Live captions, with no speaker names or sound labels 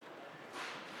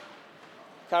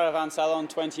Caravan Salon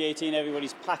 2018,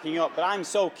 everybody's packing up, but I'm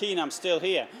so keen I'm still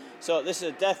here. So this is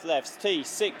a Dethleffs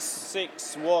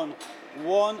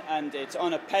T6611 and it's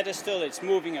on a pedestal, it's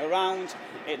moving around.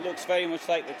 It looks very much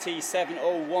like the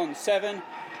T7017.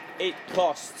 It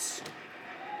costs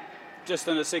just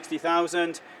under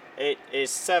 60,000. It is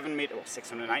 7 metre, well,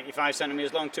 695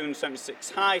 centimetres long,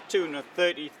 276 high,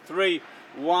 233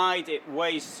 wide. It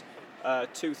weighs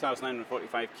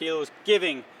 2,945 kilos,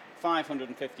 giving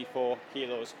 554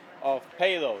 kilos of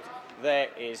payload. There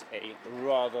is a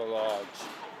rather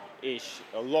large-ish,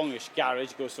 a longish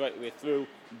garage, goes right the way through,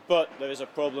 but there is a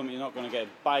problem, you're not going to get a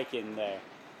bike in there.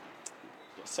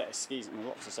 A set of skis, and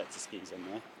lots of sets of skis in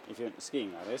there, if you're into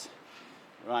skiing that is.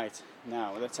 Right,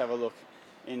 now let's have a look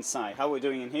inside. How we're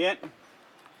doing in here.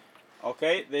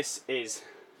 Okay, this is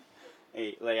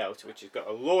a layout which has got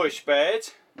a lowish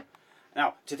bed.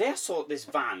 Now, today I saw this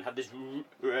van had this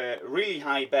really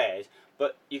high bed,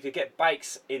 but you could get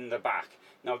bikes in the back.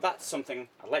 Now, that's something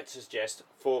I'd like to suggest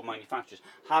for manufacturers.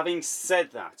 Having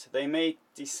said that, they may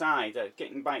decide that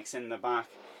getting bikes in the back,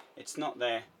 it's not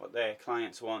what their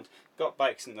clients want. Got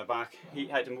bikes in the back, he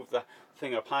had to move the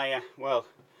thing up higher. Well,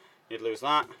 you'd lose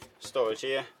that. Storage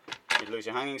here, you'd lose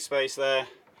your hanging space there,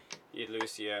 you'd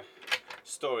lose your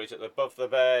storage above the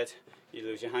bed, you'd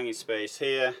lose your hanging space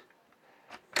here,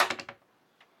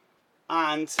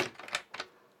 and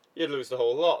you'd lose the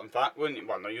whole lot, in fact, wouldn't you?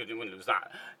 Well, no, you wouldn't lose that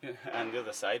and the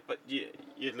other side, but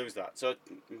you'd lose that. So it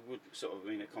would sort of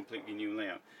mean a completely new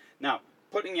layout. Now,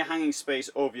 putting your hanging space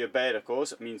over your bed, of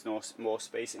course, it means no more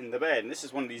space in the bed. And this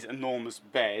is one of these enormous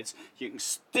beds. You can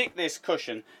stick this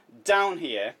cushion down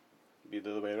here, be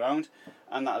the other way around,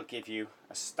 and that'll give you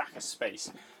a stack of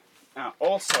space. Now,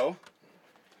 also,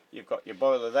 you've got your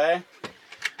boiler there,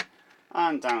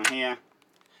 and down here,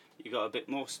 you've got a bit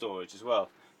more storage as well.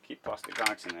 Keep plastic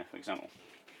bags in there, for example.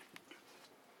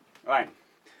 Right,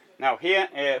 now here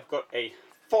I've got a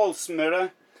false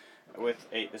mirror with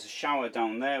there's a shower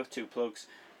down there with two plugs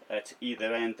at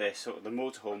either end. They're sort of the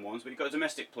motorhome ones, but you've got a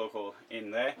domestic plug hole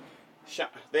in there.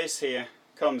 This here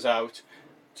comes out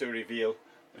to reveal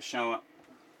the shower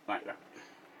like that.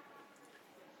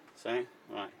 See?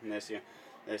 Right, and there's your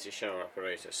shower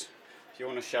apparatus. If you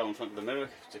want to shower in front of the mirror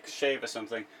to shave or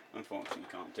something, unfortunately you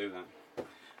can't do that.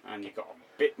 And you've got a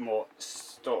bit more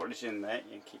storage in there.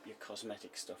 You can keep your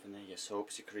cosmetic stuff in there, your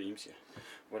soaps, your creams, your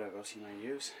whatever else you might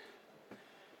use.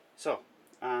 So,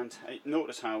 and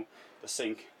notice how the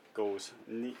sink goes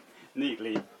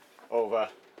neatly over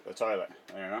the toilet.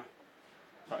 There you go.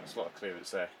 Right, there's a lot of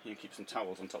clearance there. You can keep some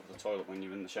towels on top of the toilet when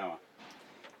you're in the shower.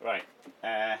 Right,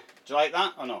 do you like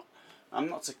that or not? I'm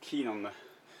not so keen on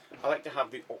I like to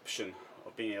have the option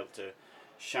of being able to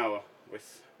shower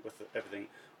with everything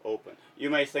open. You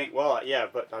may think, well, yeah,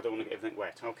 but I don't want to get everything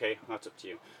wet. Okay, that's up to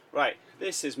you. Right,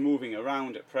 this is moving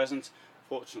around at present.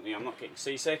 Fortunately, I'm not getting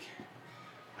seasick.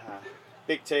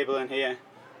 Big table in here,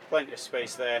 plenty of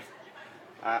space there.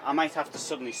 I might have to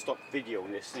suddenly stop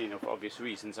videoing this, you know, for obvious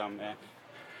reasons. I'm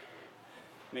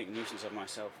making nuisance of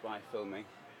myself by filming.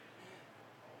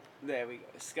 There we go,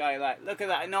 skylight. Look at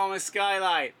that enormous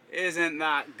skylight. Isn't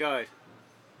that good?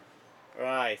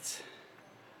 Right.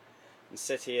 And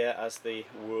sit here as the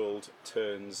world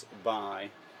turns by.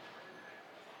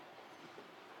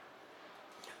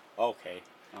 Okay,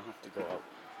 I'll have to go out.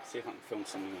 See if I can film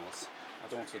something else. I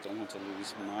don't want to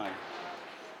lose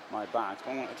my bag.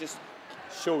 I want to just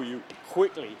show you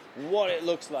quickly what it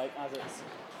looks like as it's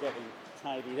getting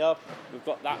tidied up. We've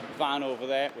got that van over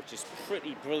there, which is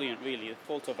pretty brilliant, really. The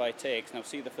photovoltaics. Now,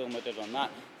 see the film I did on that.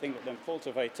 I think that them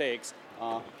photovoltaics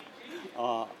are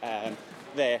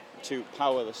there to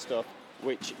power the stuff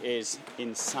which is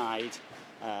inside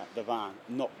the van,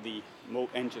 not the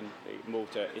engine, the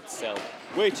motor itself,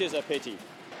 which is a pity.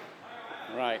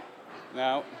 Right,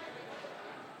 now,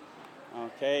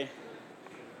 okay,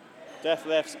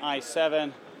 Dethleffs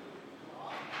i7,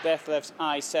 Dethleffs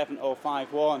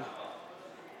i7051,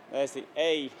 there's the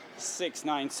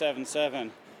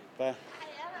A6977, but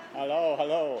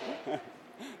hello.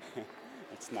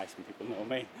 It's nice when people know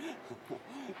me.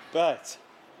 But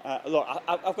look,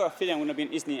 I've got a feeling I'm going to be in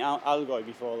Isny Algoy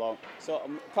before long, so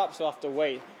perhaps I'll have to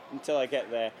wait until I get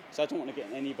there, so I don't want to get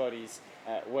in anybody's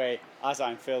way as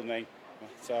I'm filming.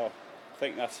 So I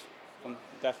think that's from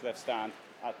Dethleffs stand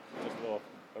at just low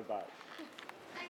about.